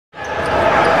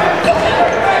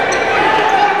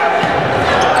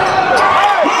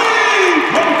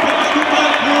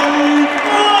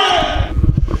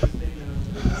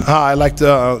Hi, I'd like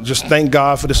to just thank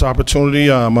God for this opportunity.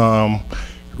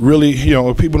 Really,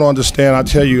 people don't understand. I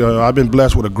tell you, I've been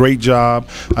blessed with a great job.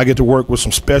 I get to work with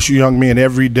some special young men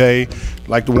every day,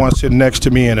 like the one sitting next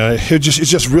to me, and it's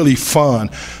just really fun.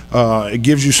 It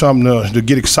gives you something to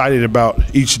get excited about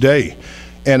each day.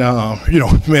 And,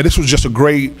 man, this was just a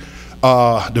great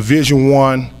Division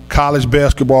I college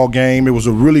basketball game. It was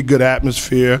a really good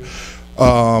atmosphere.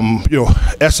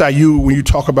 SIU, when you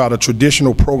talk about a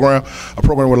traditional program, a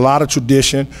program with a lot of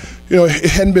tradition, it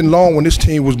hadn't been long when this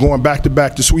team was going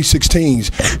back-to-back to Sweet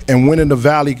 16s and winning the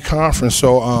Valley Conference.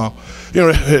 So,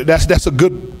 that's a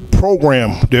good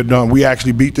program that we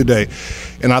actually beat today.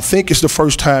 And I think it's the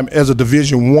first time as a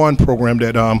Division I program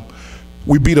that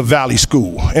we beat a Valley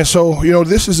school. And so,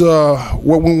 this is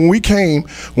when we came,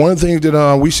 one of the things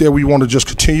that we said we want to just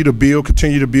continue to build,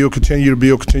 continue to build, continue to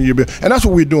build, continue to build. And that's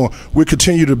what we're doing. We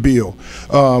continue to build.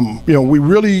 We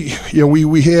really,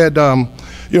 we had,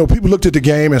 people looked at the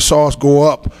game and saw us go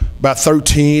up by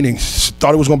 13 and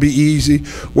thought it was going to be easy.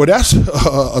 Well, that's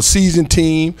a seasoned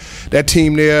team. That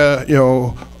team there,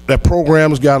 that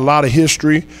program's got a lot of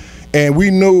history. And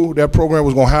we knew that program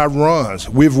was going to have runs.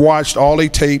 We've watched all their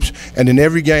tapes, and in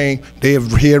every game, they have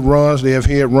had runs, they have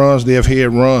had runs, they have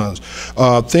had runs.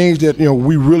 Things that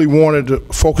we really wanted to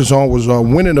focus on was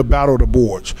winning the battle of the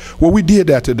boards. Well, we did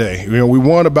that today. We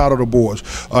won the battle of the boards.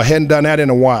 Hadn't done that in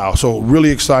a while, so really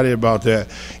excited about that.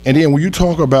 And then when you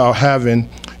talk about having,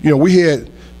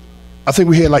 I think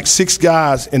we had like 6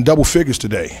 guys in double figures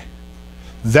today.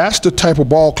 That's the type of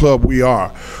ball club we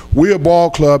are. We're a ball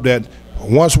club that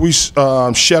once we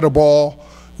shed a ball,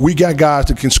 we got guys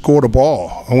that can score the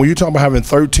ball. And when you're talking about having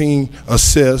 13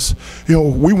 assists,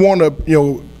 we want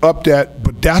to, up that,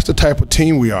 but that's the type of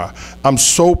team we are. I'm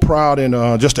so proud in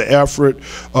just the effort,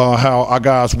 how our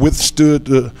guys withstood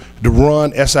the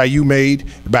run SIU made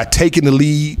by taking the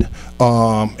lead.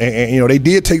 And they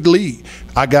did take the lead.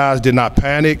 Our guys did not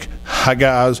panic. Our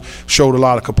guys showed a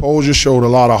lot of composure, showed a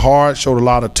lot of heart, showed a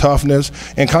lot of toughness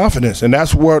and confidence. And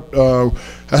that's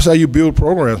how you build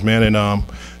programs, man. And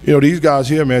these guys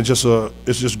here, man,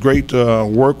 it's just great to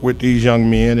work with these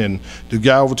young men. And the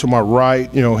guy over to my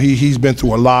right, he's been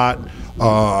through a lot.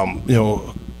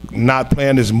 Not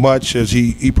playing as much as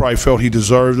he probably felt he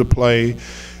deserved to play,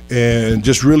 and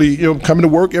just really coming to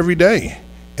work every day.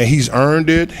 And he's earned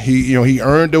it. He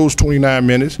earned those 29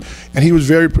 minutes, and he was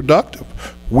very productive.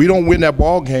 We don't win that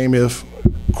ball game if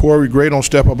Corey Gray don't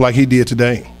step up like he did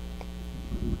today.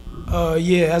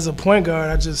 Yeah, as a point guard,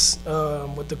 I just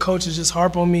what the coaches just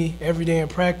harp on me every day in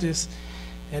practice,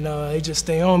 and they just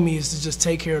stay on me, is to just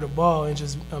take care of the ball and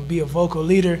just be a vocal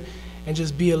leader and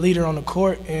just be a leader on the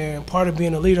court. And part of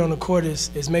being a leader on the court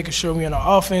is making sure we're in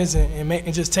our offense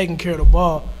and just taking care of the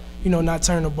ball. Not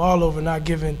turning the ball over, not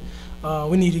giving.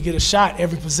 We need to get a shot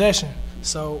every possession.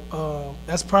 So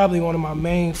that's probably one of my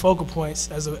main focal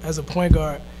points as a point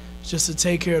guard, just to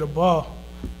take care of the ball.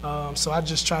 So I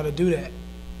just try to do that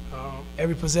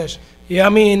every possession. Yeah, I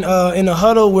mean, in the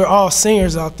huddle, we're all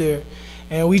seniors out there,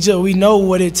 and we know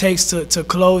what it takes to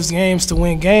close games, to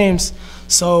win games.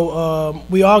 So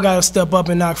we all got to step up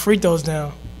and knock free throws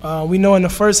down. We know in the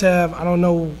first half, I don't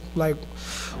know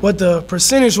what the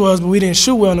percentage was, but we didn't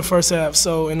shoot well in the first half.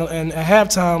 So and at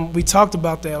halftime, we talked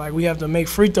about that. Like, we have to make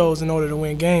free throws in order to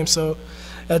win games. So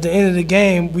at the end of the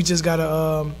game, we just got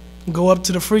to go up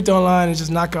to the free throw line and just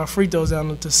knock our free throws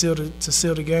down to seal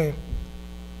the game.